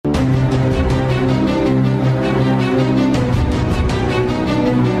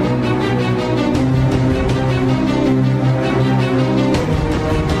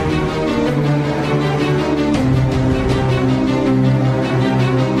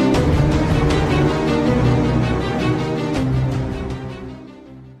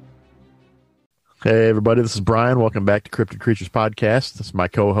Hey, everybody, this is Brian. Welcome back to Cryptid Creatures Podcast. This is my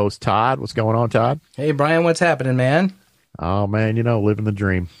co host, Todd. What's going on, Todd? Hey, Brian, what's happening, man? Oh, man, living the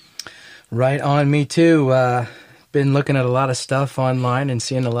dream. Right on, me too. Been looking at a lot of stuff online and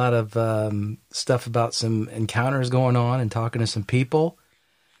seeing a lot of stuff about some encounters going on and talking to some people.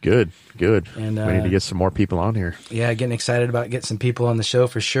 Good. And we need to get some more people on here. Yeah, getting excited about getting some people on the show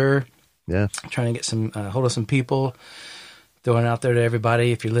for sure. Yeah. Trying to get some hold of some people. Throwing it out there to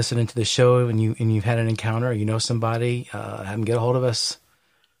everybody. If you're listening to the show and you've had an encounter or you know somebody, have them get a hold of us.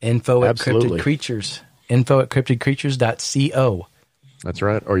 Info at Absolutely. Cryptid Creatures. Info at cryptidcreatures.co. That's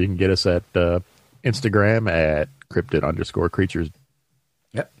right. Or you can get us at Instagram at cryptid_creatures.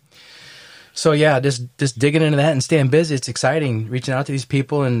 Yep. So yeah, just digging into that and staying busy. It's exciting reaching out to these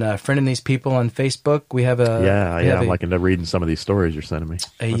people and friending these people on Facebook. We have I'm liking to reading some of these stories you're sending me.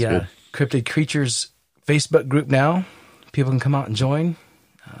 A Cryptid Creatures Facebook group now. People can come out and join.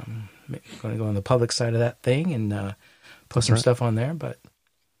 I'm going to go on the public side of that thing and post some stuff on there. But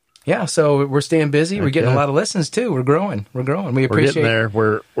yeah, so we're staying busy. We're getting a lot of listens too. We're growing. We appreciate. We're getting there.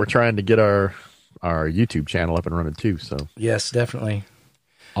 We're trying to get our YouTube channel up and running too. So yes, definitely.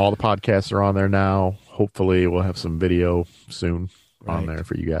 All the podcasts are on there now. Hopefully, we'll have some video soon on there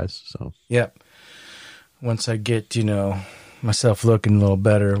for you guys. So yep. Once I get myself looking a little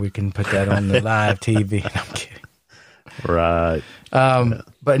better, we can put that on the live TV. I'm kidding. Right.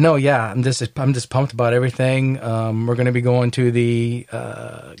 But no, yeah, I'm just pumped about everything. We're going to be going to the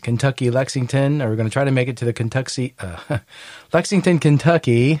Kentucky Lexington, or we're going to try to make it to the Kentucky Lexington,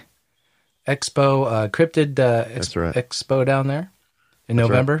 Kentucky Expo, Cryptid Expo down there in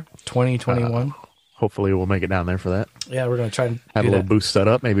November 2021. Hopefully, we'll make it down there for that. Yeah, we're going to try and have a little booth set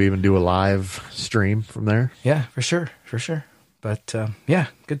up. Maybe even do a live stream from there. Yeah, for sure. But yeah,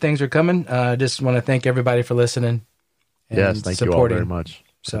 good things are coming. Just want to thank everybody for listening. Yes, thank you all very much.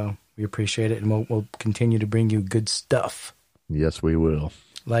 So we appreciate it, and we'll continue to bring you good stuff. Yes, we will.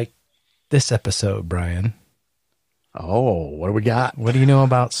 Like this episode, Brian. Oh, what do we got? What do you know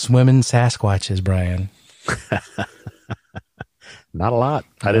about swimming Sasquatches, Brian? Not a lot.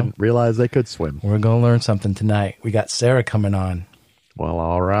 I didn't realize they could swim. We're going to learn something tonight. We got Sarah coming on. Well,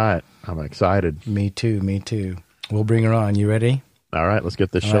 all right. I'm excited. Me too. We'll bring her on. You ready? All right, let's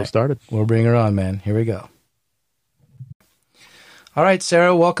get this show started. We'll bring her on, man. Here we go. All right,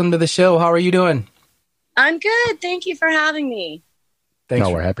 Sarah, welcome to the show. How are you doing? I'm good. Thank you for having me.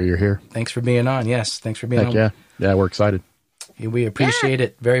 We're happy you're here. Thanks for being on. Yes, thanks for being on. Yeah, we're excited. We appreciate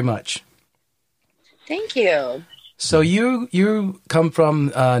it very much. Thank you. So you come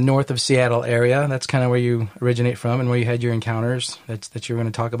from north of Seattle area. That's kind of where you originate from and where you had your encounters that you're going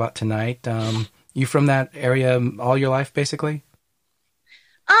to talk about tonight. You from that area all your life, basically?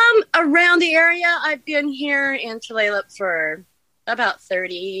 Around the area. I've been here in Tulalip for about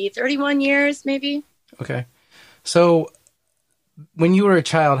 31 years, maybe. Okay. So when you were a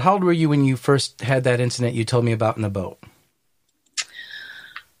child, how old were you when you first had that incident you told me about in the boat?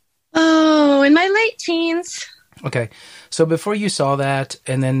 Oh, in my late teens. Okay. So before you saw that,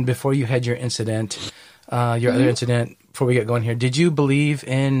 and then before you had your incident, your other incident, before we get going here, did you believe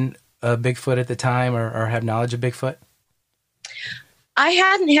in Bigfoot at the time or have knowledge of Bigfoot? I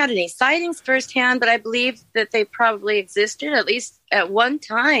hadn't had any sightings firsthand, but I believe that they probably existed, at least at one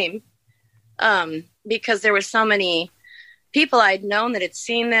time, because there were so many people I'd known that had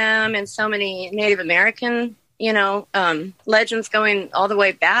seen them, and so many Native American, legends going all the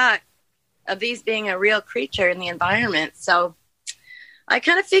way back of these being a real creature in the environment. So I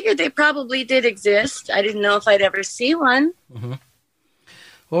kind of figured they probably did exist. I didn't know if I'd ever see one. Mm-hmm. Well,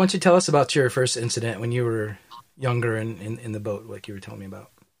 why don't you tell us about your first incident when you were younger in the boat, like you were telling me about?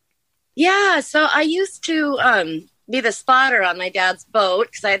 Yeah, so I used to be the spotter on my dad's boat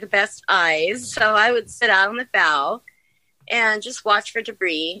because I had the best eyes. So I would sit out on the bow and just watch for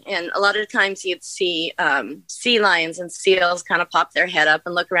debris. And a lot of times you'd see sea lions and seals kind of pop their head up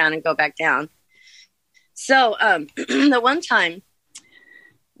and look around and go back down. So the one time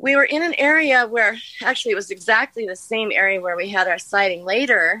we were in an area where actually it was exactly the same area where we had our sighting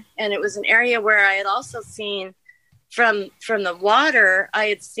later. And it was an area where I had also seen from the water, I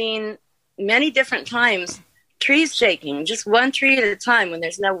had seen many different times trees shaking, just one tree at a time when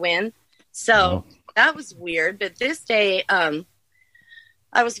there's no wind. So that was weird. But this day, I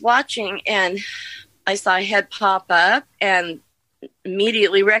was watching and I saw a head pop up and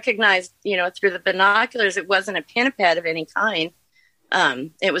immediately recognized, through the binoculars, it wasn't a pinniped of any kind.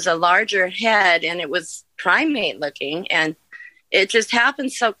 It was a larger head and it was primate looking. And it just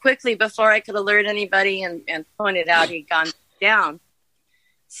happened so quickly before I could alert anybody and point it out he'd gone down.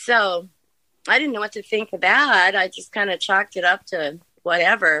 So I didn't know what to think of that. I just kind of chalked it up to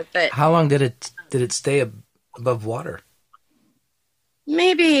whatever. But how long did it did it stay above water?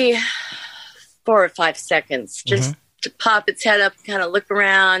 Maybe 4 or 5 seconds, just to pop its head up, kind of look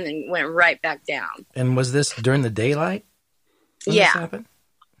around, and went right back down. And was this during the daylight when this happened?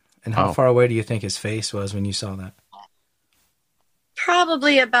 And how far away do you think his face was when you saw that?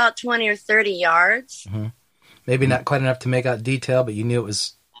 Probably about 20 or 30 yards. Maybe not quite enough to make out detail, but you knew it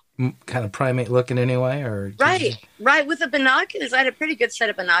was kind of primate looking anyway? Or right. With the binoculars, I had a pretty good set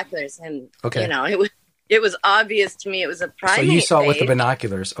of binoculars, and you know, it was obvious to me it was a primate. So you saw it with the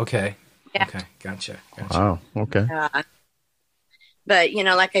binoculars. Okay. Yeah. Okay. Gotcha. Wow. Okay. But, you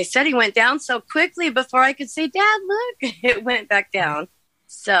know, like I said, he went down so quickly before I could say, Dad, look, it went back down.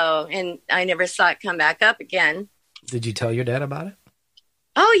 So, and I never saw it come back up again. Did you tell your dad about it?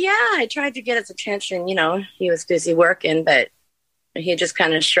 Oh, yeah. I tried to get his attention. You know, he was busy working, but he just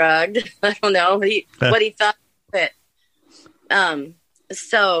kind of shrugged. I don't know what he thought of it.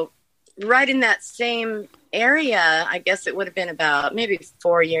 So right in that same area, I guess it would have been about maybe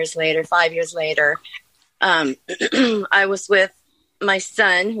 5 years later, I was with my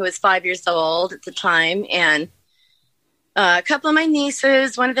son, who was 5 years old at the time, and a couple of my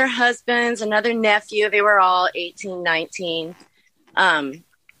nieces, one of their husbands, another nephew. They were all 18, 19. And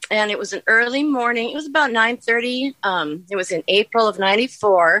it was an early morning. It was about 9:30. It was in April of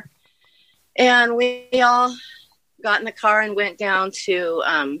 94. And we all got in the car and went down to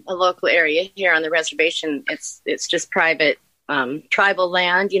a local area here on the reservation. It's just private tribal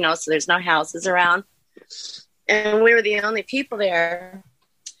land, you know, so there's no houses around. And we were the only people there.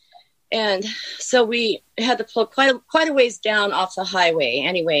 And so we had to pull quite a ways down off the highway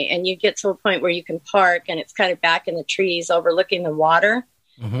anyway. And you get to a point where you can park, and it's kind of back in the trees overlooking the water,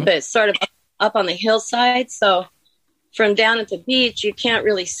 but it's sort of up on the hillside. So from down at the beach, you can't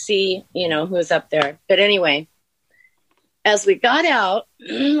really see, you know, who's up there. But anyway, as we got out,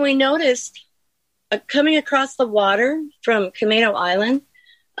 we noticed coming across the water from Camino Island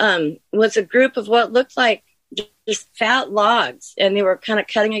was a group of what looked like just fat logs, and they were kind of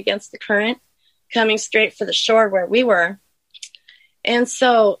cutting against the current, coming straight for the shore where we were. And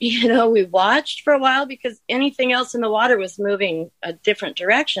so, you know, we watched for a while because anything else in the water was moving a different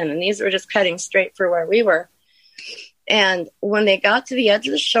direction, and these were just cutting straight for where we were. And when they got to the edge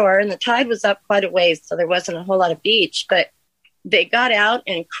of the shore, and the tide was up quite a ways, so there wasn't a whole lot of beach, but they got out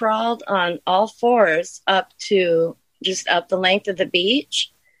and crawled on all fours up to just up the length of the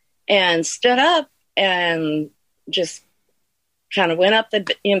beach and stood up and just kind of went up the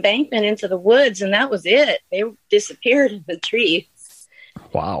embankment into the woods, and that was it. They disappeared in the trees.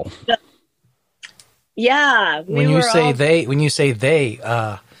 Wow. So, yeah. When you say they,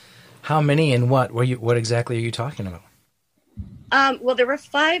 how many and what exactly are you talking about? Well, there were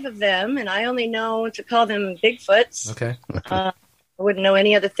 5 of them, and I only know to call them Bigfoots. Okay. I wouldn't know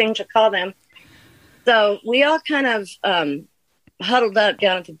any other thing to call them. So we all kind of huddled up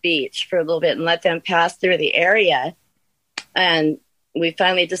down at the beach for a little bit and let them pass through the area. And we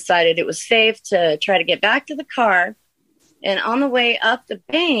finally decided it was safe to try to get back to the car. And on the way up the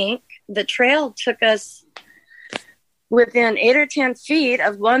bank, the trail took us within 8 or 10 feet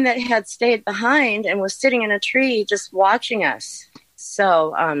of one that had stayed behind and was sitting in a tree just watching us.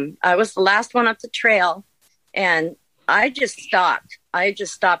 So I was the last one up the trail, and I just stopped. I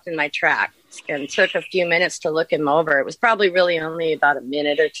just stopped in my tracks and took a few minutes to look him over. It was probably really only about a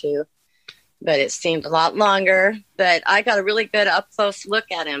minute or two, but it seemed a lot longer. But I got a really good up-close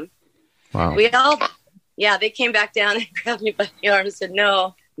look at him. Wow. They came back down and grabbed me by the arm and said,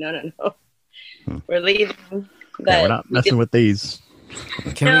 no. We're leaving. But we're not messing with these.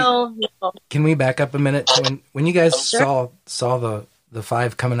 Can we back up a minute? When you guys saw the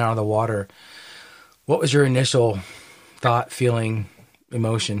 5 coming out of the water, what was your initial thought, feeling,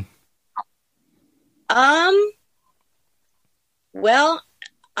 emotion? Well,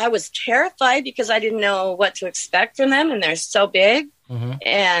 I was terrified because I didn't know what to expect from them, and they're so big.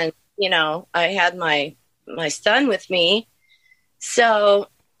 And, you know, I had my son with me. So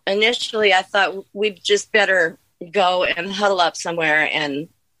initially I thought we'd just better go and huddle up somewhere and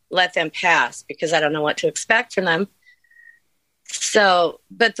let them pass because I don't know what to expect from them. So,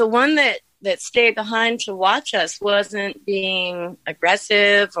 but the one that stayed behind to watch us wasn't being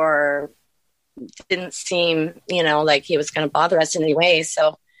aggressive or didn't seem, you know, like he was going to bother us in any way.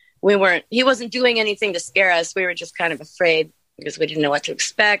 So he wasn't doing anything to scare us. We were just kind of afraid because we didn't know what to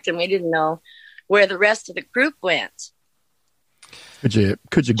expect, and we didn't know where the rest of the group went. Could you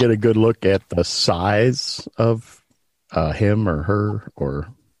get a good look at the size of him or her? Or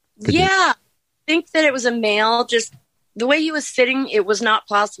I think that it was a male. Just the way he was sitting, it was not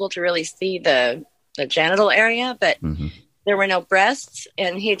possible to really see the genital area, but there were no breasts,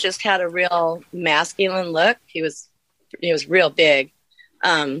 and he just had a real masculine look. He was real big.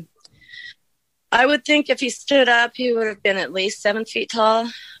 I would think if he stood up, he would have been at least 7 feet tall,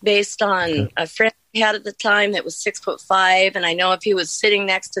 based on a friend he had at the time that was 6'5", and I know if he was sitting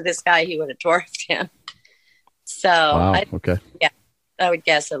next to this guy, he would have dwarfed him. So, wow. I would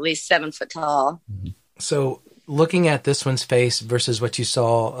guess at least 7 foot tall. So, looking at this one's face versus what you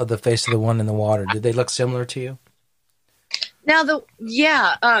saw of the face of the one in the water, did they look similar to you? Now, the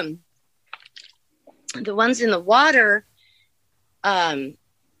ones in the water,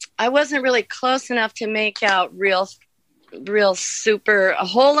 I wasn't really close enough to make out real super, a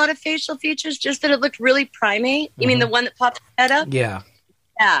whole lot of facial features, just that it looked really primate. You mean the one that popped his head up? Yeah.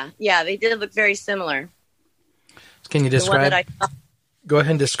 Yeah, they did look very similar. Can you describe? Go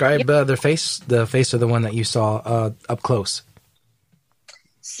ahead and describe the face of the one that you saw up close.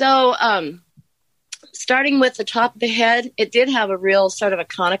 So, starting with the top of the head, it did have a real sort of a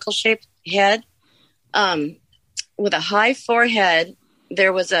conical shaped head, with a high forehead.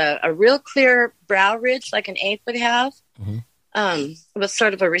 There was a real clear brow ridge, like an ape would have, with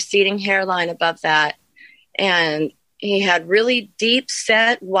sort of a receding hairline above that. And he had really deep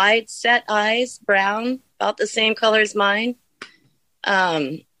set, wide set eyes, brown, about the same color as mine.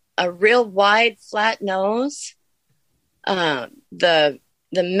 A real wide, flat nose. The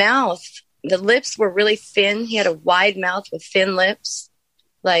mouth, the lips were really thin. He had a wide mouth with thin lips,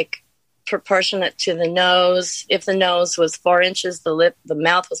 like proportionate to the nose. If the nose was 4 inches, the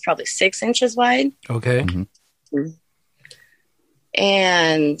mouth was probably 6 inches wide. Okay.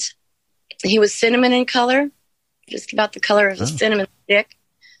 And he was cinnamon in color, just about the color of a cinnamon stick.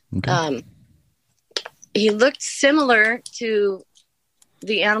 Okay. He looked similar to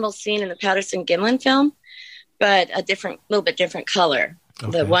the animal seen in the Patterson-Gimlin film, but a little bit different color.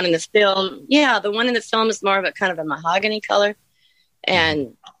 Okay. The one in the film is more of a kind of a mahogany color,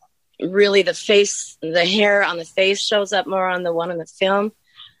 and really the hair on the face shows up more on the one in the film.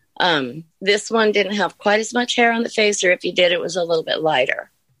 This one didn't have quite as much hair on the face, or if he did, it was a little bit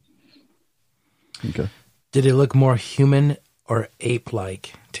lighter. Okay. Did it look more human or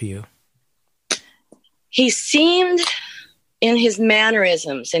ape-like to you? He seemed, in his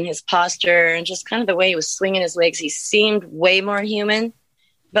mannerisms, in his posture, and just kind of the way he was swinging his legs, he seemed way more human.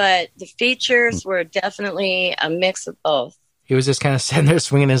 But the features were definitely a mix of both. He was just kind of sitting there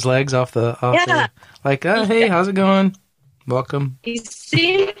swinging his legs off the like, hey, how's it going? Welcome. He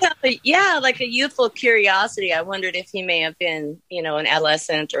seemed like a youthful curiosity. I wondered if he may have been, an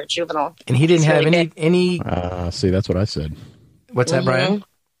adolescent or a juvenile. And he didn't have any. See, that's what I said. What's that, Brian?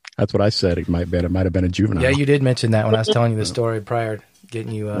 That's what I said. It might have been a juvenile. Yeah, you did mention that when I was telling you the story prior,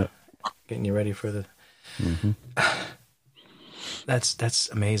 getting you ready for the. That's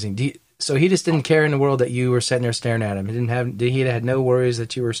amazing. So he just didn't care in the world that you were sitting there staring at him. He had no worries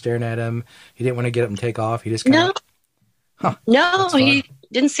that you were staring at him. He didn't want to get up and take off. He just No, he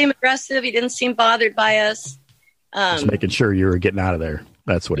didn't seem aggressive. He didn't seem bothered by us. Just making sure you were getting out of there.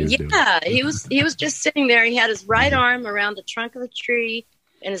 That's what he was doing. Yeah, he was just sitting there. He had his right arm around the trunk of the tree,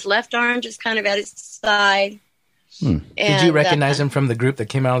 and his left arm just kind of at his side. And, did you recognize him from the group that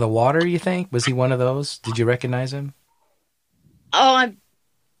came out of the water, you think? Was he one of those? Did you recognize him? Oh, I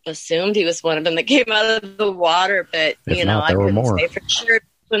assumed he was one of them that came out of the water, but there were couldn't more. say for sure.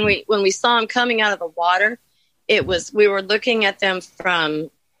 When we saw him coming out of the water, we were looking at them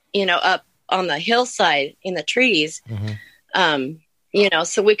from, up on the hillside in the trees,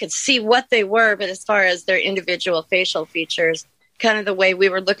 so we could see what they were, but as far as their individual facial features, kind of the way we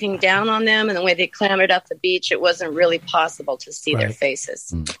were looking down on them and the way they clambered up the beach, it wasn't really possible to see their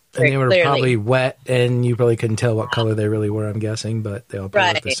faces. And they were probably wet, and you probably couldn't tell what color they really were, I'm guessing, but they all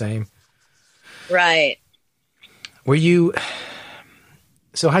probably looked the same. Right. Were you...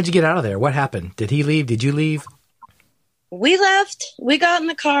 So how'd you get out of there? What happened? Did he leave? Did you leave? We left. We got in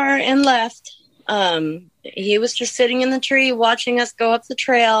the car and left. He was just sitting in the tree watching us go up the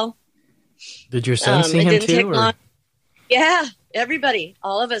trail. Did your son see him too? Or? Yeah, everybody.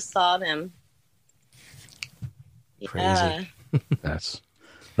 All of us saw them. Crazy. That's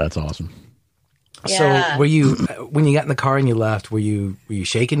awesome. Yeah. So were you, when you got in the car and you left, were you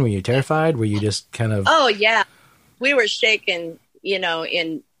shaken? Were you terrified? Were you just kind of... Oh, yeah. We were shaken, in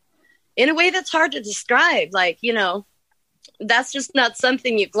a way that's hard to describe. Like, that's just not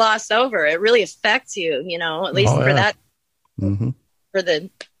something you gloss over. It really affects you, at least for that, for the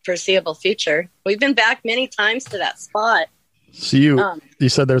foreseeable future. We've been back many times to that spot. So you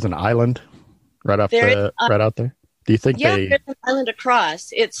said there's an island right out there. Do you think there's an island across.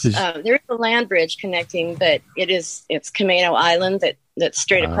 It's there is a land bridge connecting, but it's Camino Island that's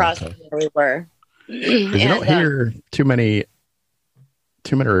straight across from where we were. Because you don't hear too many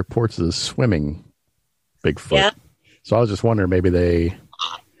reports of swimming Bigfoot. Yeah. So I was just wondering, maybe they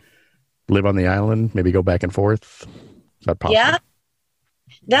live on the island, maybe go back and forth. Is that possible? Yeah.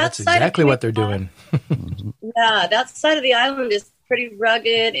 That's exactly what they're doing. Yeah, that side of the island is pretty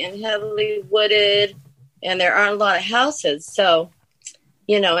rugged and heavily wooded, and there aren't a lot of houses. So,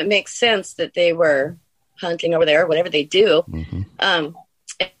 it makes sense that they were hunting over there, whatever they do. Mm-hmm.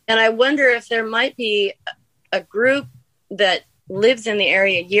 And I wonder if there might be a group that lives in the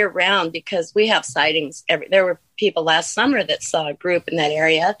area year round, because we have sightings. There were people last summer that saw a group in that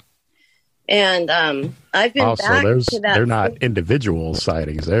area. And I've been back to that. They're not individual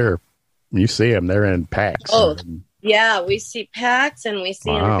sightings. You see them, they're in packs. Oh, yeah, we see packs and we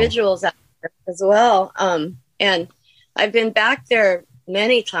see individuals out there as well. And I've been back there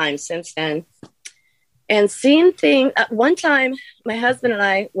many times since then and seen things. One time, my husband and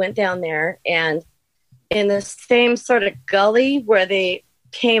I went down there, and in the same sort of gully where they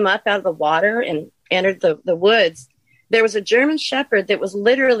came up out of the water and entered the woods, there was a German Shepherd that was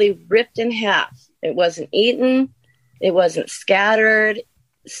literally ripped in half. It wasn't eaten. It wasn't scattered.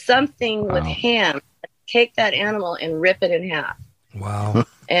 Something with hands take that animal and rip it in half. Wow.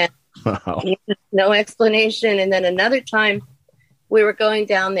 And no explanation. And then another time we were going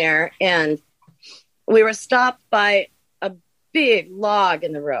down there and we were stopped by a big log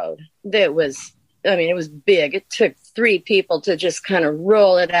in the road that was, it was big. It took 3 people to just kind of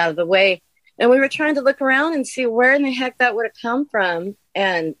roll it out of the way. And we were trying to look around and see where in the heck that would have come from.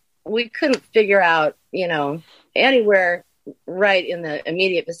 And we couldn't figure out, anywhere right in the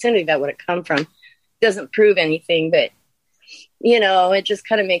immediate vicinity that would have come from. Doesn't prove anything, but, it just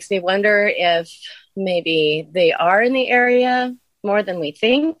kind of makes me wonder if maybe they are in the area more than we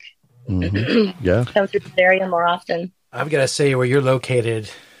think. Mm-hmm. Yeah. Come through this area more often. I've got to say, where you're located,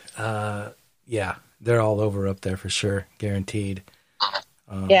 yeah, they're all over up there for sure. Guaranteed.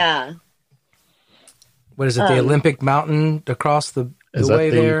 Yeah. What is it? The Olympic Mountain across the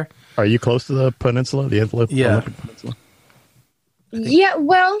way there? Are you close to the peninsula? The Olympic Peninsula? Yeah,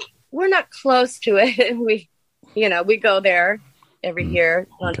 well, we're not close to it. We go there every year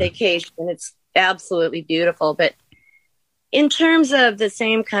on vacation. It's absolutely beautiful. But in terms of the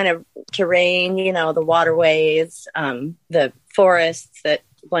same kind of terrain, the waterways, the forests that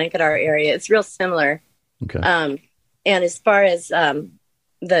blanket our area, it's real similar. Okay. And as far as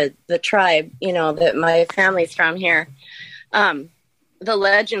the tribe, that my family's from here, the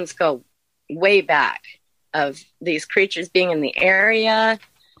legends go way back of these creatures being in the area.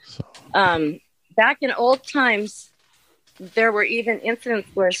 Back in old times, there were even incidents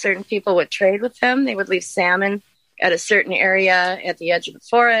where certain people would trade with them. They would leave salmon at a certain area at the edge of the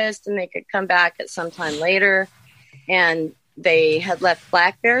forest, and they could come back at some time later, and they had left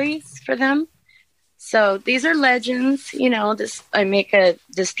blackberries for them. So these are legends, I make a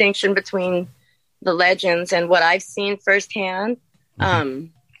distinction between the legends and what I've seen firsthand.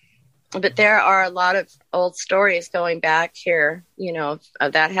 But there are a lot of old stories going back here,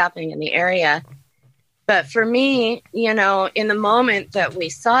 of that happening in the area. But for me, in the moment that we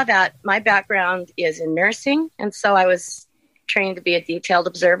saw that, my background is in nursing. And so I was trained to be a detailed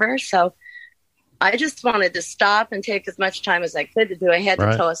observer. So I just wanted to stop and take as much time as I could to do a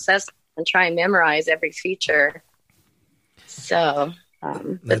head-to-toe assessment and try and memorize every feature. So,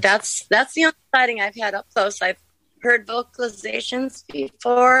 but that's the only sighting I've had up close. I've heard vocalizations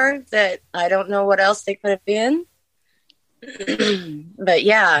before that I don't know what else they could have been. But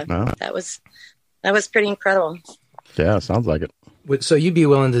yeah, that was pretty incredible. Yeah, sounds like it. So you'd be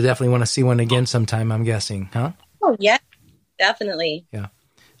willing to definitely want to see one again sometime, I'm guessing, huh? Oh, yeah, definitely. Yeah.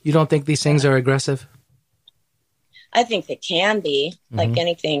 You don't think these things are aggressive? I think they can be, like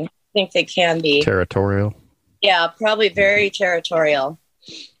anything. I think they can be. Territorial? Yeah, probably very territorial.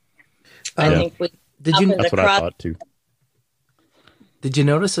 I think we... That's what I thought too. Did you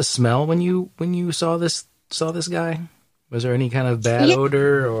notice a smell when you saw this guy? Was there any kind of bad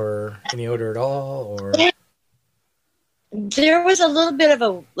odor or any odor at all? Or there was a little bit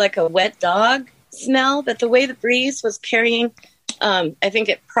of a wet dog smell, but the way the breeze was carrying, I think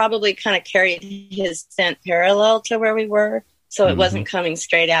it probably kind of carried his scent parallel to where we were, so it wasn't coming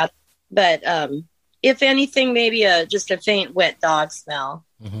straight out. But if anything, maybe just a faint wet dog smell.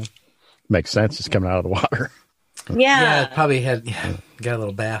 Mm-hmm. Makes sense. It's coming out of the water. Yeah, it probably got a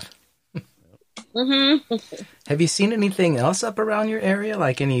little bath. Mm-hmm. Have you seen anything else up around your area,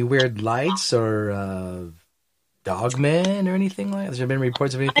 like any weird lights or dogmen or anything like that? Has there been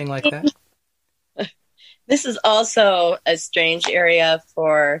reports of anything like that? This is also a strange area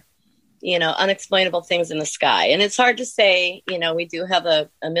for unexplainable things in the sky. And it's hard to say. We do have a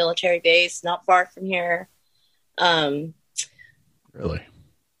military base not far from here. Really?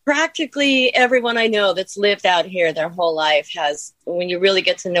 Practically everyone I know that's lived out here their whole life has, when you really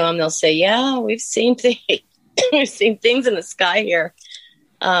get to know them, they'll say, yeah, we've seen things. We've seen things in the sky here.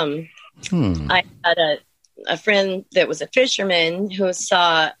 I had a friend that was a fisherman who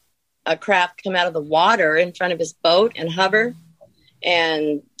saw a craft come out of the water in front of his boat and hover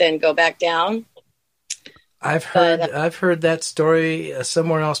and then go back down. I've heard that story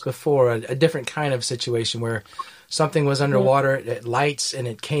somewhere else before, a different kind of situation where something was underwater, it lights, and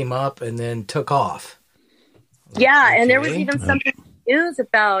it came up and then took off. Yeah, okay. And there was even something news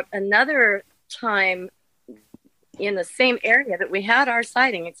about another time in the same area that we had our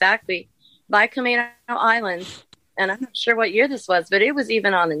sighting exactly by Camino Island. And I'm not sure what year this was, but it was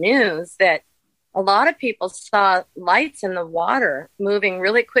even on the news that a lot of people saw lights in the water moving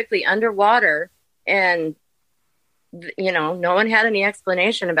really quickly underwater, and no one had any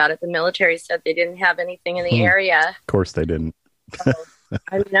explanation about it. The military said they didn't have anything in the area. Of course they didn't. So,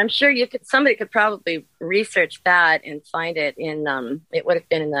 I'm sure somebody could probably research that and find it in, it would have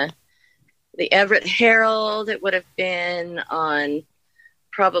been in the Everett Herald. It would have been on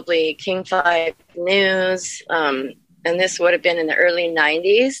probably King 5 News. And this would have been in the early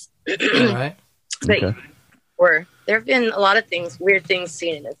 90s. All right. Okay. There have been a lot of weird things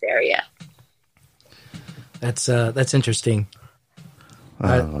seen in this area. That's interesting.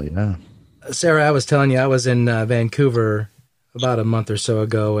 Oh, yeah. Sarah, I was telling you, I was in Vancouver about a month or so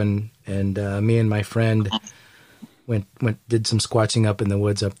ago, and me and my friend did some squatching up in the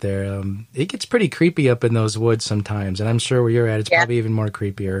woods up there. It gets pretty creepy up in those woods sometimes, and I'm sure where you're at, it's probably even more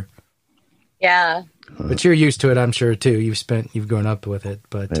creepier. Yeah. But you're used to it, I'm sure, too. You've grown up with it.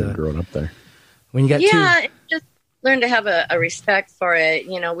 But I've grown up there. When you got just learn to have a respect for it.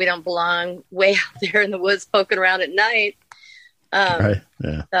 We don't belong way out there in the woods poking around at night. Right.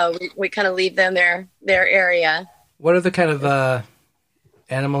 Yeah. So we kind of leave them their area. What are the kind of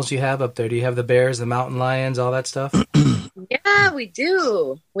animals you have up there? Do you have the bears, the mountain lions, all that stuff? Yeah, we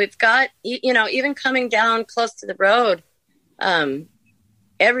do. We've got, even coming down close to the road,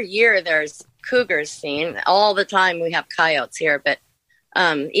 every year there's cougars seen. All the time we have coyotes here, but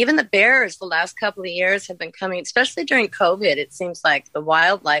even the bears the last couple of years have been coming, especially during COVID. It seems like the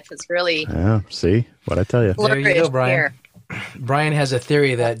wildlife has really... Yeah, see what I tell you. There you go, Brian. Here. Brian has a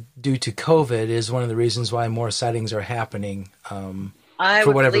theory that due to COVID is one of the reasons why more sightings are happening for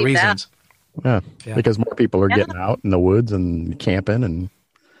whatever reasons. Yeah, because more people are getting out in the woods and camping, and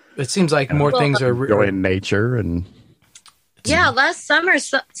it seems like more things are enjoying nature. And last summer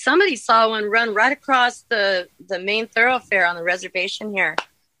somebody saw one run right across the main thoroughfare on the reservation here.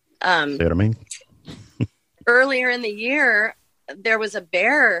 See what I mean? Earlier in the year, there was a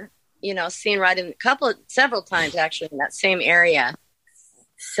bear, seen right in several times actually in that same area.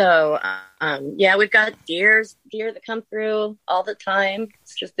 So, we've got deer that come through all the time.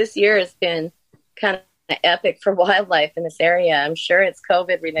 It's just this year has been kind of epic for wildlife in this area. I'm sure it's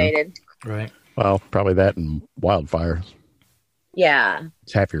COVID related. Right. Well, probably that and wildfires. Yeah.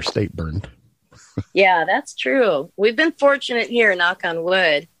 It's half your state burned. Yeah, that's true. We've been fortunate here, knock on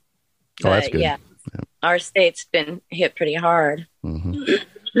wood. Oh, that's good. Yeah, our state's been hit pretty hard.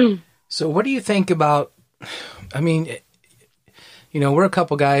 Mm-hmm. So what do you think about, we're a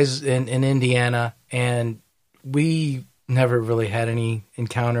couple guys in Indiana, and we never really had any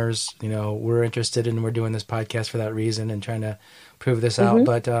encounters. We're interested in, we're doing this podcast for that reason and trying to prove this out.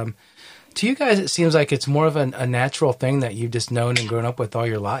 But to you guys, it seems like it's more of a natural thing that you've just known and grown up with all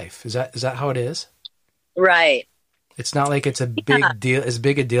your life. Is that how it is? Right. It's not like it's a big deal, as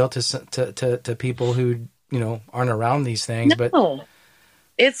big a deal to people who, aren't around these things. No, but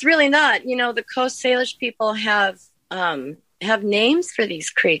it's really not. The Coast Salish people have names for these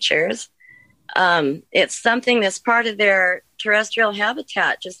creatures. It's something that's part of their terrestrial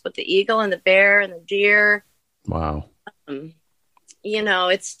habitat, just with the eagle and the bear and the deer. Wow.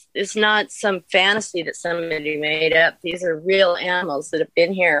 It's not some fantasy that somebody made up. These are real animals that have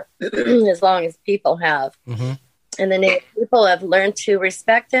been here as long as people have. Mm-hmm. And the native people have learned to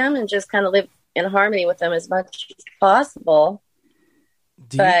respect them and just kind of live in harmony with them as much as possible.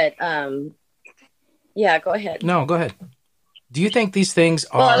 Go ahead. No, go ahead. Do you think these things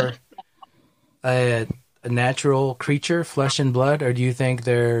are a natural creature, flesh and blood, or do you think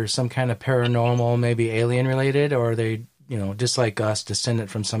they're some kind of paranormal, maybe alien related, or are they, just like us, descendant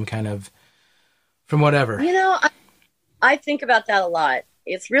from some kind of, from whatever? I think about that a lot.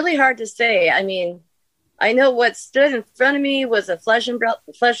 It's really hard to say. I know what stood in front of me was a flesh and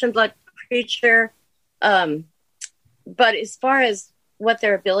blood creature. But as far as what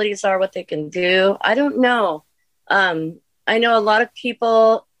their abilities are, what they can do. I don't know. I know a lot of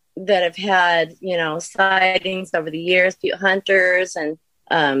people that have had, sightings over the years, hunters, and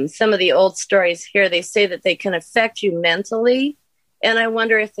some of the old stories here, they say that they can affect you mentally. And I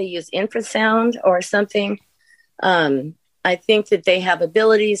wonder if they use infrasound or something. I think that they have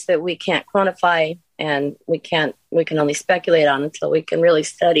abilities that we can't quantify, and we can only speculate on until we can really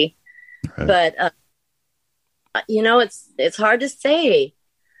study. Right. But, it's hard to say.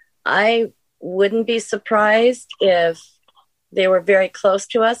 I wouldn't be surprised if they were very close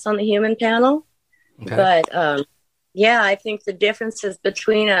to us on the human panel. Okay. But, I think the differences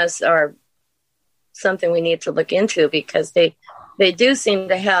between us are something we need to look into, because they do seem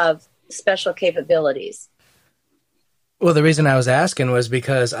to have special capabilities. Well, the reason I was asking was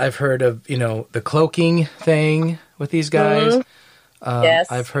because I've heard of, the cloaking thing with these guys. Mm-hmm.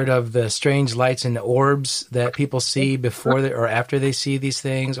 Yes. I've heard of the strange lights and orbs that people see before or after they see these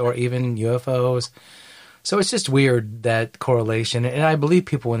things, or even UFOs. So it's just weird, that correlation. And I believe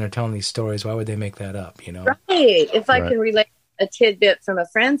people when they're telling these stories. Why would they make that up, Right. If I can relate a tidbit from a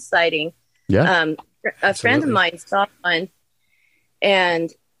friend's sighting. Yeah. A friend of mine saw one,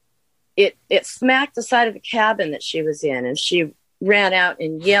 and it smacked the side of the cabin that she was in, and she ran out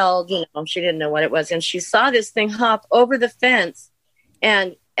and yelled. She didn't know what it was, and she saw this thing hop over the fence,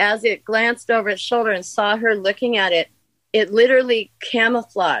 and as it glanced over its shoulder and saw her looking at it, it literally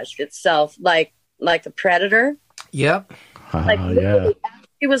camouflaged itself like a predator. Yep. As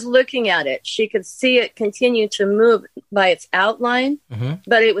she was looking at it, she could see it continue to move by its outline,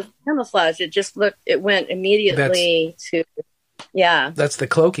 but it was camouflaged. It went immediately to. That's the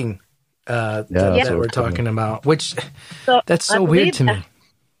cloaking that we're talking about, which that's so weird to me.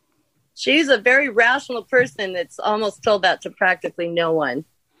 She's a very rational person that's almost told that to practically no one,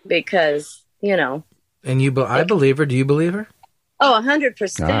 because, And I believe her. Do you believe her? Oh,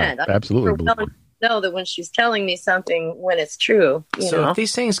 100%. Absolutely believe her. Know that when she's telling me something, when it's true. So if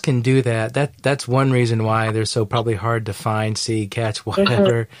these things can do that's one reason why they're so probably hard to find, see, catch,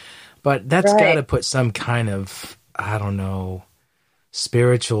 whatever. But that's got to put some kind of, I don't know,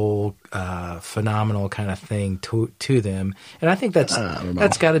 spiritual, phenomenal kind of thing to them. And I think that's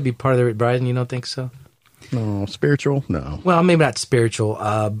got to be part of it, Brian. You don't think so? No, spiritual? No. Well, maybe not spiritual.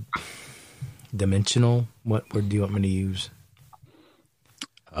 Dimensional? What word do you want me to use?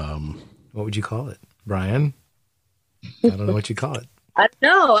 What would you call it, Brian? I don't know what you call it.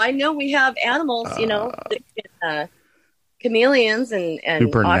 I know we have animals, chameleons and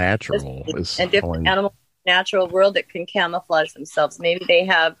supernatural and different animals in the natural world that can camouflage themselves. Maybe they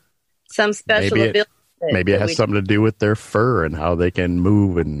have some special ability. Maybe it has something to do with their fur and how they can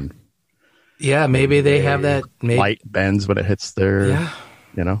move, and maybe they have that. Light bends when it hits their. Yeah.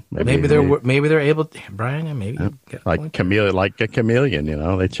 Maybe they're able to, Brian, maybe like a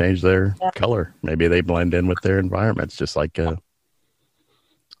chameleon, they change their color. Maybe they blend in with their environments, just like a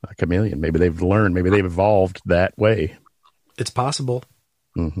chameleon. Maybe they've learned, maybe they've evolved that way. It's possible.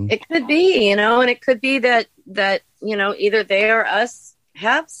 Mm-hmm. It could be, and it could be that either they or us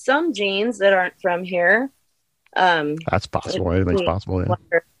have some genes that aren't from here. That's possible. Anything's possible.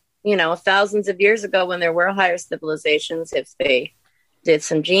 Yeah. Thousands of years ago, when there were higher civilizations, if they did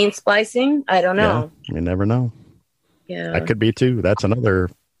some gene splicing, I don't know. Yeah, you never know. Yeah, that could be too. That's another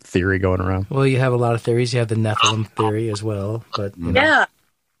theory going around. Well, you have a lot of theories. You have the Nephilim theory as well, but yeah.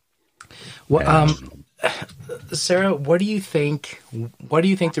 Well, Sarah, what do you think? What do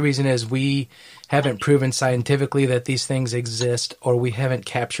you think the reason is we haven't proven scientifically that these things exist, or we haven't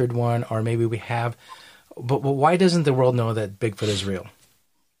captured one, or maybe we have? But why doesn't the world know that Bigfoot is real?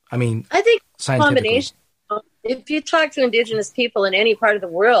 I mean, I think combination. If you talk to indigenous people in any part of the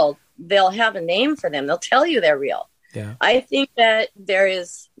world, they'll have a name for them. They'll tell you they're real. Yeah. I think that there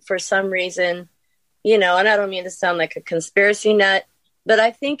is, for some reason, and I don't mean to sound like a conspiracy nut, but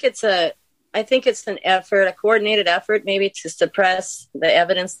I think it's an effort, a coordinated effort, maybe to suppress the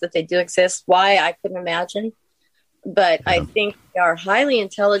evidence that they do exist. Why, I couldn't imagine. But I think they are highly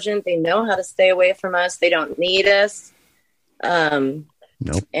intelligent. They know how to stay away from us. They don't need us. Nope.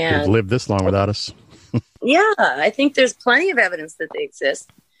 They've lived this long without us. Yeah, I think there's plenty of evidence that they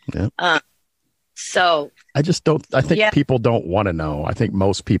exist. Yeah. So I just don't. I think people don't want to know. I think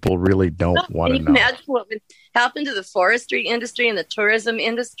most people really don't want to know. Can you imagine what would happen to the forestry industry and the tourism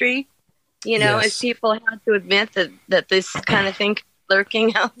industry? If people had to admit that this kind of thing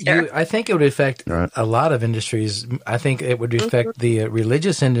lurking out there. I think it would affect a lot of industries. I think it would affect the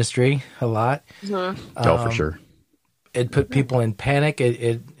religious industry a lot. Mm-hmm. For sure. It'd put people in panic.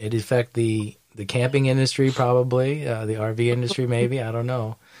 It'd affect the camping industry, probably the RV industry, maybe. I don't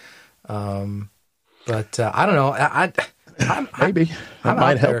know. But I don't know. Maybe that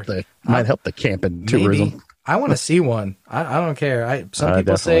might help the camping tourism. Maybe. I want to see one. I don't care. Some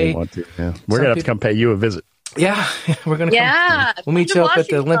people definitely say want to. Yeah. We're gonna have to come pay you a visit. Yeah, we're gonna. Yeah, we'll meet you up at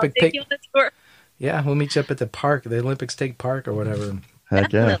the Olympic. Yeah, we'll meet you up at the park, the Olympic State Park, or whatever. Heck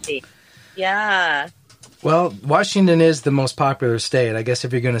definitely. Yeah. Well, Washington is the most popular state. I guess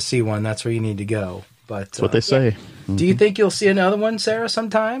if you're going to see one, that's where you need to go. But that's what they say. Yeah. Mm-hmm. Do you think you'll see another one, Sarah,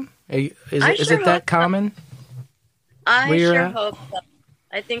 sometime? Is it that common? I sure hope so.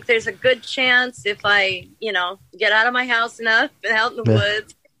 I think there's a good chance if I, get out of my house enough and out in the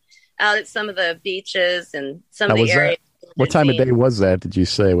woods, out at some of the beaches and some of the areas. What time of day was that, did you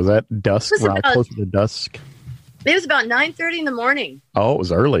say? Was that dusk? Close to dusk? It was about 9:30 in the morning. Oh, it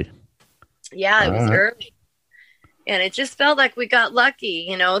was early. Yeah, it was early. And it just felt like we got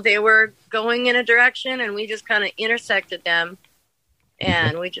lucky. They were going in a direction and we just kind of intersected them.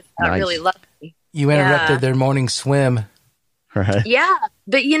 And we just got really lucky. You interrupted their morning swim. Right. Yeah.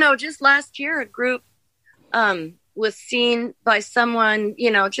 But, just last year, a group was seen by someone,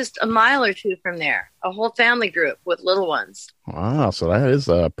 just a mile or two from there. A whole family group with little ones. Wow. So that is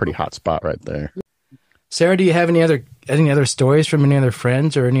a pretty hot spot right there. Sarah, do you have any other stories from any other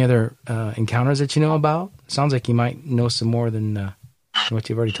friends or any other encounters that you know about? Sounds like you might know some more than what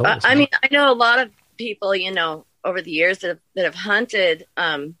you've already told us. I mean, I know a lot of people, over the years that have hunted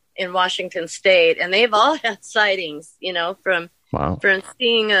in Washington State, and they've all had sightings, from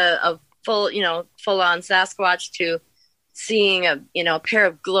seeing a full-on Sasquatch to seeing a pair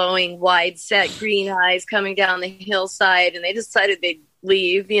of glowing, wide-set green eyes coming down the hillside, and they decided they'd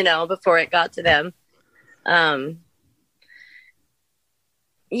leave, before it got to them.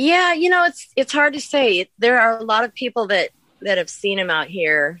 It's hard to say. There are a lot of people that have seen him out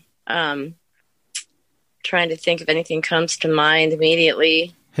here. Trying to think if anything comes to mind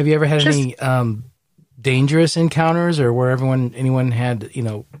immediately. Have you ever had any dangerous encounters, or where anyone had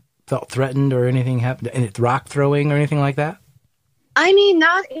felt threatened or anything happened, and rock throwing or anything like that? I mean,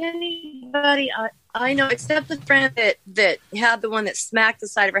 not anybody I know, except the friend that had the one that smacked the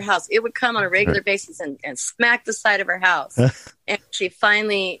side of her house. It would come on a regular basis and smack the side of her house. And she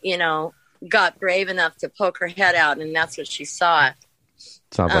finally, got brave enough to poke her head out, and that's what she saw.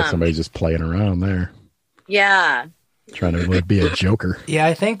 Sounds like somebody's just playing around there. Yeah. Trying to be a joker. Yeah,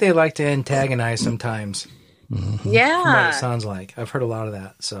 I think they like to antagonize sometimes. Mm-hmm. Yeah. From what it sounds like. I've heard a lot of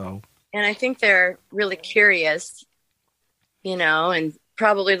that. So. And I think they're really curious, and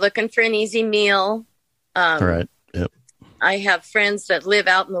probably looking for an easy meal. Right. Yep. I have friends that live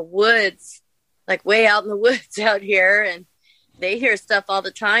out in the woods, like way out in the woods out here, and they hear stuff all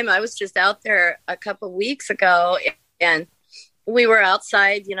the time. I was just out there a couple of weeks ago, and we were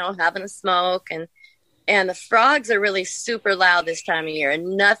outside, having a smoke, and the frogs are really super loud this time of year,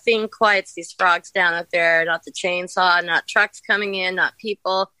 and nothing quiets these frogs down out there, not the chainsaw, not trucks coming in, not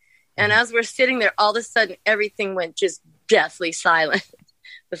people. And as we're sitting there, all of a sudden, everything went just deathly silent.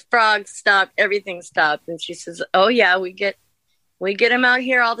 The frogs stopped, everything stopped. And she says, oh yeah, we get them out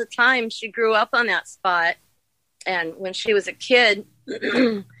here all the time. She grew up on that spot. And when she was a kid,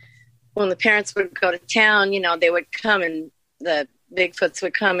 when the parents would go to town, they would come, and the Bigfoots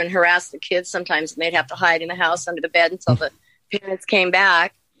would come and harass the kids sometimes, and they'd have to hide in the house under the bed until the parents came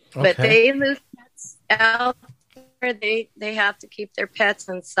back. Okay. But they leave pets out there. They have to keep their pets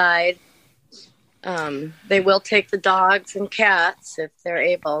inside. They will take the dogs and cats if they're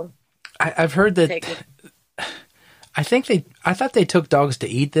able. I've heard that. I thought they took dogs to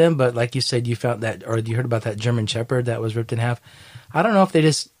eat them, but like you said, you found that, or you heard about that German Shepherd that was ripped in half. I don't know if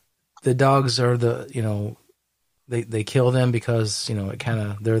the dogs are they kill them because,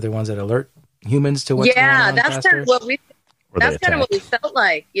 they're the ones that alert humans to what's going on. Yeah, that's kind of what we felt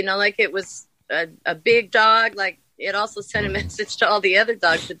like, like it was a big dog. Like it also sent a message to all the other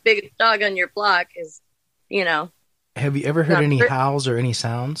dogs. The biggest dog on your block is, Have you ever heard any howls or any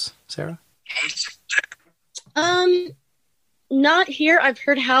sounds, Sarah? Not here. I've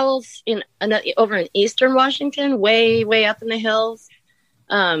heard howls over in eastern Washington, way, way up in the hills.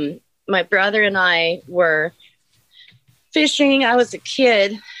 My brother and I were fishing. I was a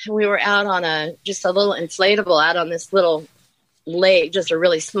kid. We were out on just a little inflatable out on this little lake, just a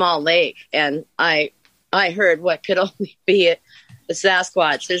really small lake. And I heard what could only be a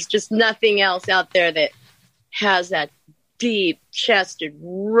Sasquatch. There's just nothing else out there that has that deep-chested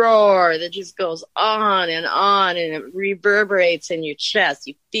roar that just goes on, and it reverberates in your chest.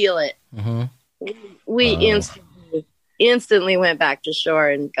 You feel it. Mm-hmm. We instantly went back to shore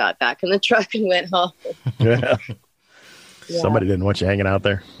and got back in the truck and went home. Yeah. Somebody didn't want you hanging out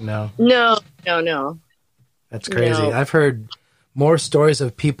there. No. That's crazy. No. I've heard more stories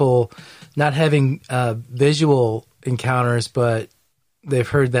of people not having visual encounters, but they've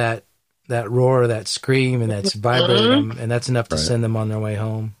heard that roar, that scream, and that's vibrating them, and that's enough to send them on their way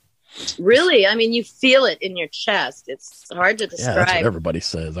home. Really? I mean, you feel it in your chest. It's hard to describe. Yeah, that's what everybody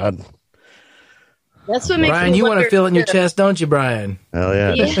says. That's what makes Brian, me you want wonder to feel it in your chest, don't you, Brian? Hell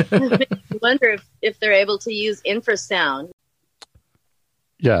yeah. Yeah. I wonder if they're able to use infrasound.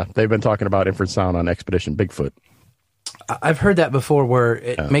 Yeah, they've been talking about infrasound on Expedition Bigfoot. I've heard that before, where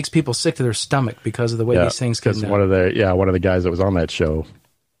it makes people sick to their stomach because of the way these things come because down. one of the guys that was on that show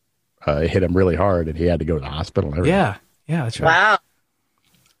it hit him really hard, and he had to go to the hospital and everything. Yeah, that's right. Wow.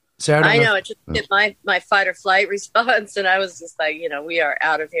 Sarah, I know. It just hit my fight or flight response, and I was just like, we are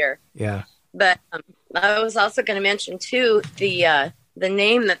out of here. Yeah. But I was also going to mention, too, the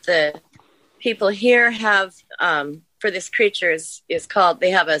name that the people here have for this creature is called, they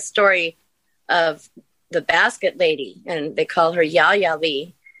have a story of the basket lady, and they call her Yaya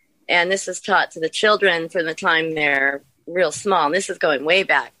Lee. And this is taught to the children from the time they're real small. And this is going way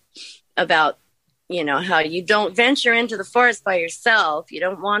back about, how you don't venture into the forest by yourself. You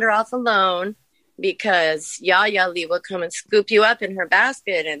don't wander off alone, because Yaya Lee will come and scoop you up in her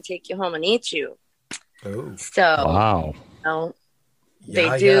basket and take you home and eat you. Oh. So, wow.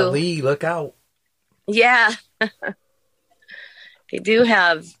 They do. Lee, look out. Yeah. They do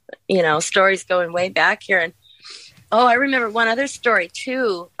have, stories going way back here. And, I remember one other story,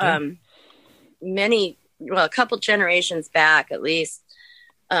 too. A couple generations back, at least.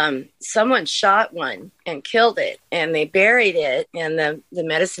 Someone shot one and killed it, and they buried it, and the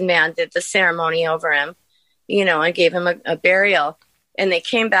medicine man did the ceremony over him, and gave him a burial. And they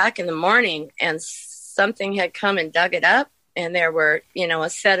came back in the morning, and something had come and dug it up, and there were, a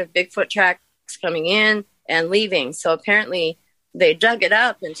set of Bigfoot tracks coming in and leaving. So apparently they dug it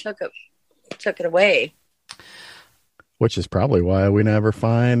up and took it away. Which is probably why we never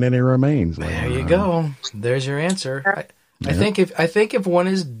find any remains. There you go. There's your answer. I think if one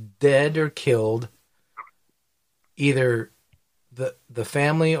is dead or killed, either the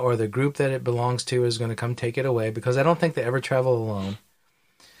family or the group that it belongs to is going to come take it away, because I don't think they ever travel alone.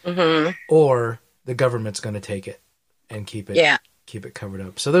 Mm-hmm. Or the government's going to take it and keep it covered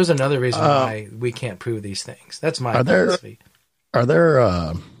up. So there's another reason why we can't prove these things. That's my philosophy. Are there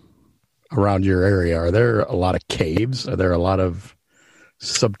around your area? Are there a lot of caves? Are there a lot of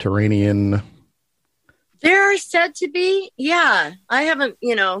subterranean? There are said to be, yeah. I haven't,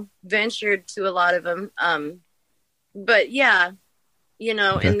 ventured to a lot of them. But yeah,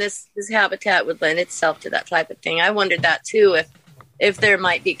 and this habitat would lend itself to that type of thing. I wondered that too, if there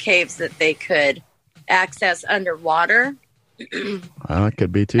might be caves that they could access underwater. It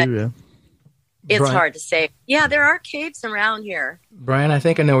could be too, yeah. It's Brian, hard to say. Yeah, there are caves around here. Brian, I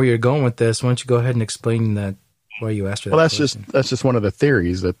think I know where you're going with this. Why don't you go ahead and explain that, why you asked her that question. That's just one of the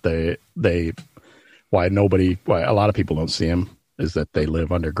theories that why a lot of people don't see them is that they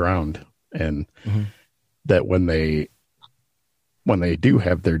live underground, and that when they do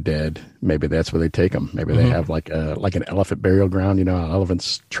have their dead, maybe that's where they take them. Maybe they have like an elephant burial ground.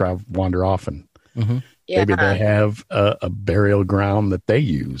 Elephants wander off, and maybe they have a burial ground that they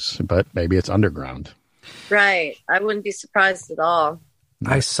use, but maybe it's underground. Right. I wouldn't be surprised at all.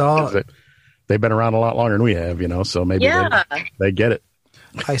 I saw they've been around a lot longer than we have, so maybe they get it.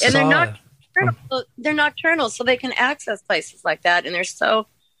 They're nocturnal, so they can access places like that, and they're so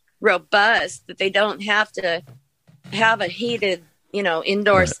robust that they don't have to have a heated,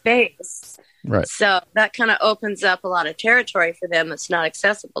 indoor space. Right. So that kind of opens up a lot of territory for them that's not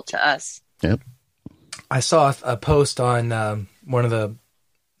accessible to us. Yep. I saw a post on one of the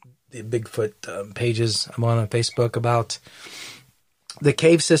Bigfoot pages I'm on Facebook about the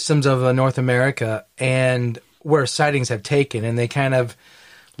cave systems of North America and where sightings have taken, and they kind of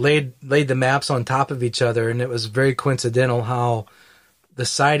laid the maps on top of each other, and it was very coincidental how the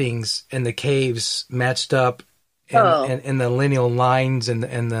sightings in the caves matched up in the lineal lines and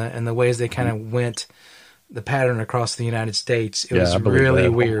the ways they kind of went, the pattern across the United States. It was really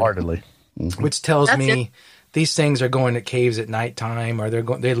weird. Wholeheartedly. Which tells me these things are going to caves at nighttime, or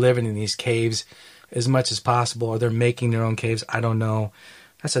they're living in these caves as much as possible, or they're making their own caves. I don't know.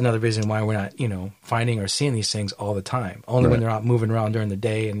 That's another reason why we're not, finding or seeing these things all the time. Only when they're out moving around during the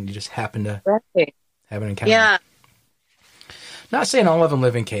day and you just happen to have an encounter. Yeah. Not saying all of them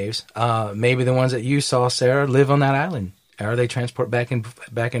live in caves. Maybe the ones that you saw, Sarah, live on that island. Or they transport back and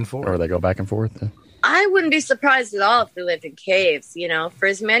forth. Or they go back and forth. Yeah. I wouldn't be surprised at all if they lived in caves, for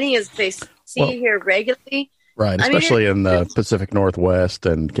as many as they see here regularly. Right, especially in the Pacific Northwest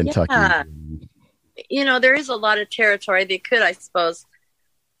and Kentucky. Yeah. There is a lot of territory. They could, I suppose,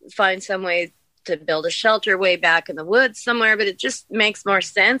 find some way to build a shelter way back in the woods somewhere, but it just makes more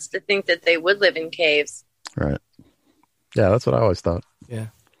sense to think that they would live in caves. Right. Yeah, that's what I always thought. Yeah.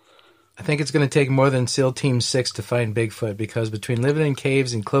 I think it's going to take more than SEAL Team 6 to find Bigfoot, because between living in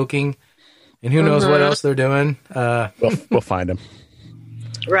caves and cloaking and who knows what else they're doing. We'll find him.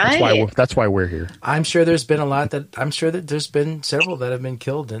 Right. That's why we're here. I'm sure there's been there's been several that have been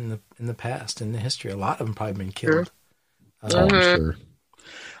killed in the past, in the history. A lot of them probably been killed.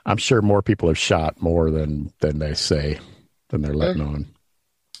 I'm sure more people are shot more than they say, than they're letting on.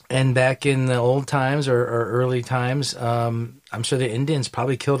 And back in the old times or early times, I'm sure the Indians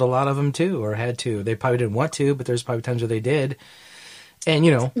probably killed a lot of them too, or had to. They probably didn't want to, but there's probably times where they did. And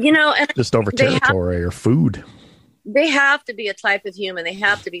and just over territory or food. They have to be a type of human. They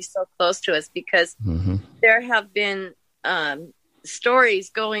have to be so close to us, because there have been stories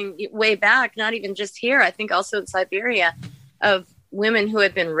going way back, not even just here, I think also in Siberia, of women who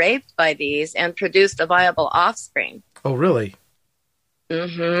had been raped by these and produced a viable offspring. Oh, really?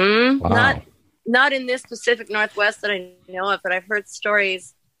 Mm-hmm. Wow. Not in this Pacific Northwest that I know of, but I've heard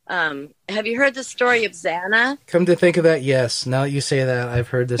stories. Have you heard the story of Xana? Come to think of that, yes. Now that you say that, I've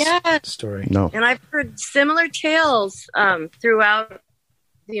heard this story. No. And I've heard similar tales throughout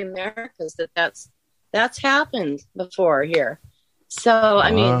the Americas that's happened before here. So,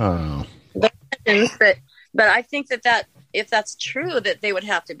 I mean, but I think that if that's true, that they would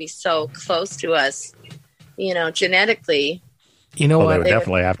have to be so close to us, genetically. You know what? They would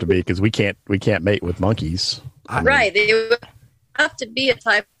definitely have to be, because we can't mate with monkeys. Right. They would have to be a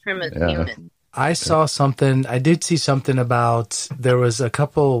type of primitive human. I did see something about, there was a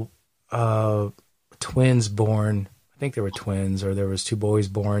couple twins born. I think they were twins, or there was two boys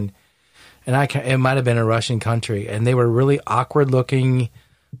born. And it might have been a Russian country. And they were really awkward looking,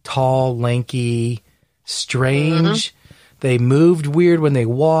 tall, lanky, strange. They moved weird when they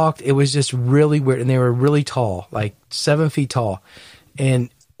walked. It was just really weird. And they were really tall, like 7 feet tall,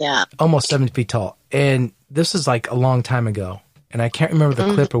 and almost 7 feet tall. And this is like a long time ago. And I can't remember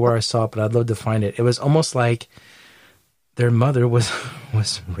the clip or where I saw it, but I'd love to find it. It was almost like their mother was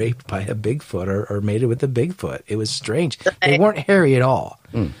raped by a Bigfoot or mated with a Bigfoot. It was strange. They weren't hairy at all.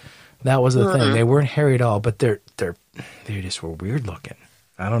 That was the thing. They weren't hairy at all, but they just were weird looking.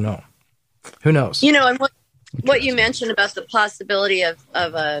 I don't know. Who knows? And what you mentioned about the possibility of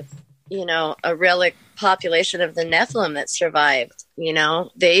a relic population of the Nephilim that survived,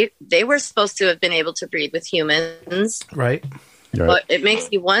 they were supposed to have been able to breed with humans. Right. But it makes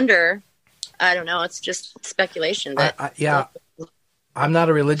you wonder. I don't know. It's just speculation. I'm not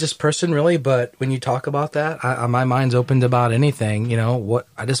a religious person really, but when you talk about that, my mind's opened about anything,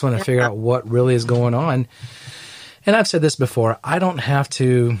 I just want to figure out what really is going on. And I've said this before, I don't have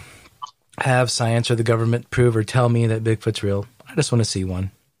to have science or the government prove or tell me that Bigfoot's real. I just want to see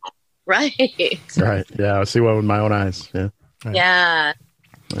one. Right. Right. Yeah. I see one with my own eyes. Yeah. Right. Yeah.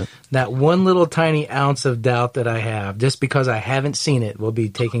 That one little tiny ounce of doubt that I have, just because I haven't seen it, will be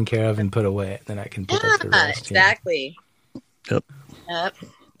taken care of and put away. Then I can put that to rest. Exactly. Yep.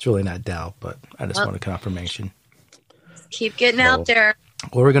 It's really not doubt, but I just want a confirmation. Keep getting out there.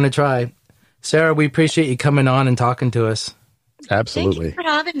 Well, we're going to try. Sarah, we appreciate you coming on and talking to us. Absolutely. Thank you for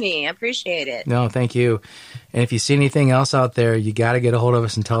having me. I appreciate it. No, thank you. And if you see anything else out there, you got to get a hold of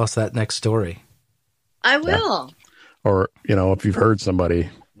us and tell us that next story. I will. Yeah. Or, if you've heard somebody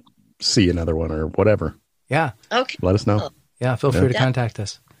see another one or whatever. Yeah. Okay. Let us know. Yeah, feel free to contact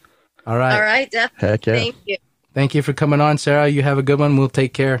us. All right. All right. Definitely. Heck yeah. Thank you. Thank you for coming on, Sarah. You have a good one. We'll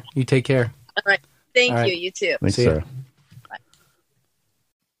take care. You take care. All right. Thank you. You too. Thanks, See ya. Sarah.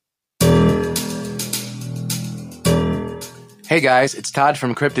 Hey guys, it's Todd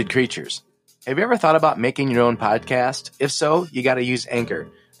from Cryptid Creatures. Have you ever thought about making your own podcast? If so, you got to use Anchor.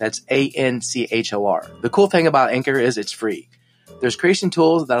 That's Anchor. The cool thing about Anchor is it's free. There's creation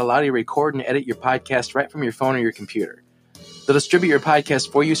tools that allow you to record and edit your podcast right from your phone or your computer. They'll distribute your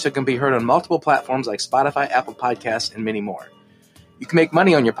podcast for you so it can be heard on multiple platforms like Spotify, Apple Podcasts, and many more. You can make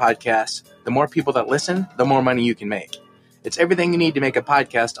money on your podcast. The more people that listen, the more money you can make. It's everything you need to make a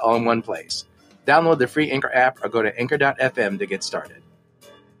podcast all in one place. Download the free Anchor app or go to anchor.fm to get started.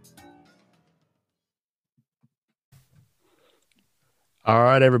 All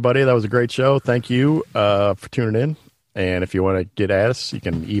right, everybody. That was a great show. Thank you for tuning in. And if you want to get at us, you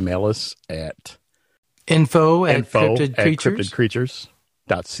can email us at info at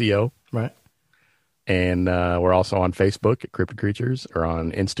cryptidcreatures.co. Right. And we're also on Facebook at Cryptid Creatures, or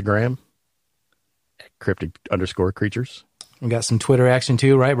on Instagram at Cryptid_Creatures. We got some Twitter action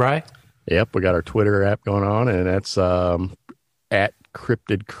too, right, Bri? Yep, we got our Twitter app going on, and that's at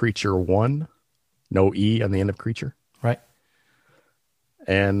Cryptid Creature 1. No E on the end of creature. Right.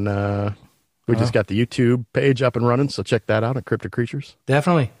 And we just got the YouTube page up and running, so check that out at Cryptid Creatures.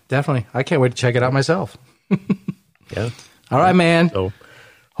 Definitely. I can't wait to check it out myself. Yeah. All right, man. So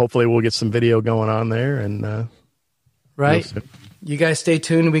hopefully we'll get some video going on there, and Right. You guys stay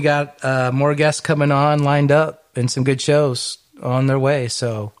tuned. We got more guests coming on lined up and some good shows on their way.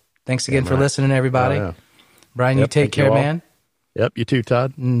 So thanks again for listening, everybody. Oh, yeah. Brian, you take care, man. Yep, you too,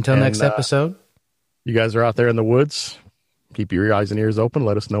 Todd. Until next episode. You guys are out there in the woods. Keep your eyes and ears open.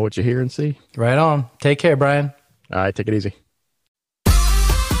 Let us know what you hear and see. Right on. Take care, Brian. All right, take it easy.